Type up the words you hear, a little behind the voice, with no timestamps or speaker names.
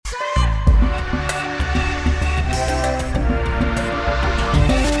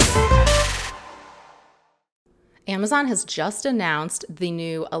Amazon has just announced the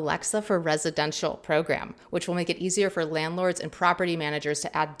new Alexa for Residential program, which will make it easier for landlords and property managers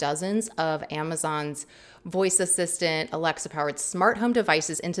to add dozens of Amazon's voice assistant, Alexa-powered smart home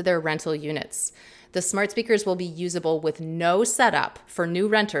devices into their rental units. The smart speakers will be usable with no setup for new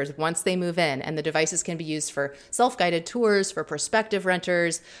renters once they move in, and the devices can be used for self-guided tours for prospective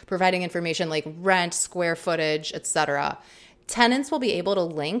renters, providing information like rent, square footage, etc. Tenants will be able to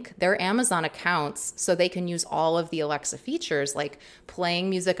link their Amazon accounts so they can use all of the Alexa features like playing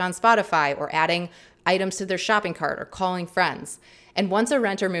music on Spotify or adding items to their shopping cart or calling friends. And once a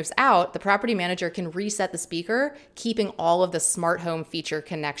renter moves out, the property manager can reset the speaker, keeping all of the smart home feature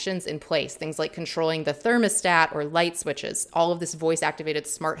connections in place. Things like controlling the thermostat or light switches, all of this voice-activated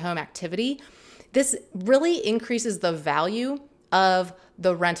smart home activity. This really increases the value of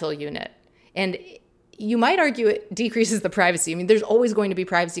the rental unit. And you might argue it decreases the privacy. I mean, there's always going to be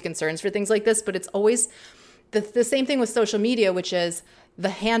privacy concerns for things like this, but it's always the same thing with social media, which is the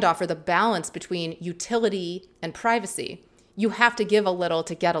handoff or the balance between utility and privacy. You have to give a little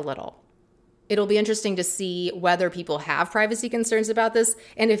to get a little. It'll be interesting to see whether people have privacy concerns about this.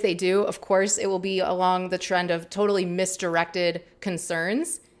 And if they do, of course, it will be along the trend of totally misdirected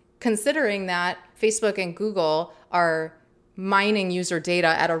concerns, considering that Facebook and Google are mining user data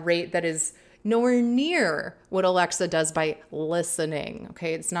at a rate that is nowhere near what Alexa does by listening.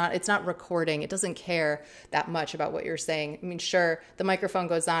 Okay, it's not recording. It doesn't care that much about what you're saying. I mean, sure, the microphone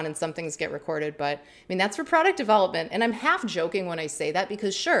goes on and some things get recorded, but I mean, that's for product development. And I'm half joking when I say that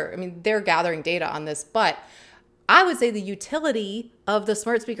because sure, I mean, they're gathering data on this, but I would say the utility of the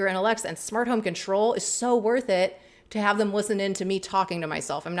smart speaker and Alexa and smart home control is so worth it to have them listen in to me talking to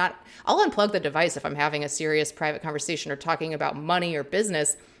myself. I'll unplug the device if I'm having a serious private conversation or talking about money or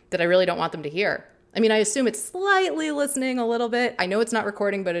business that I really don't want them to hear. I mean, I assume it's slightly listening a little bit. I know it's not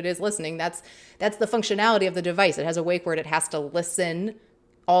recording, but it is listening. That's the functionality of the device. It has a wake word. It has to listen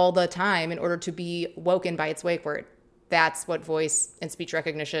all the time in order to be woken by its wake word. That's what voice and speech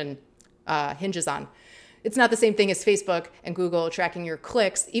recognition hinges on. It's not the same thing as Facebook and Google tracking your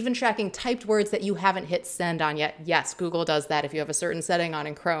clicks, even tracking typed words that you haven't hit send on yet. Yes, Google does that if you have a certain setting on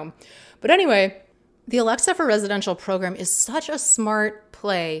in Chrome. But anyway, the Alexa for Residential program is such a smart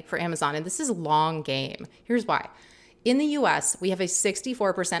play for Amazon, and this is long game. Here's why. In the US, we have a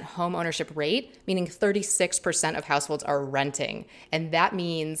 64% home ownership rate, meaning 36% of households are renting. And that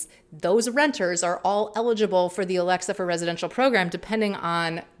means those renters are all eligible for the Alexa for Residential program, depending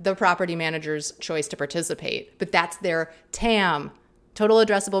on the property manager's choice to participate. But that's their TAM, total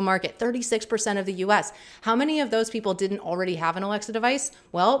addressable market, 36% of the US. How many of those people didn't already have an Alexa device?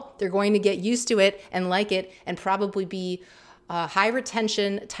 Well, they're going to get used to it and like it and probably be a high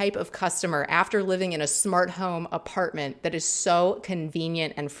retention type of customer after living in a smart home apartment that is so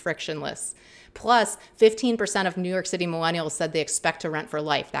convenient and frictionless. Plus, 15% of New York City millennials said they expect to rent for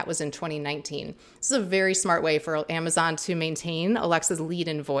life. That was in 2019. This is a very smart way for Amazon to maintain Alexa's lead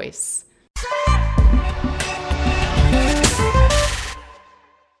in voice.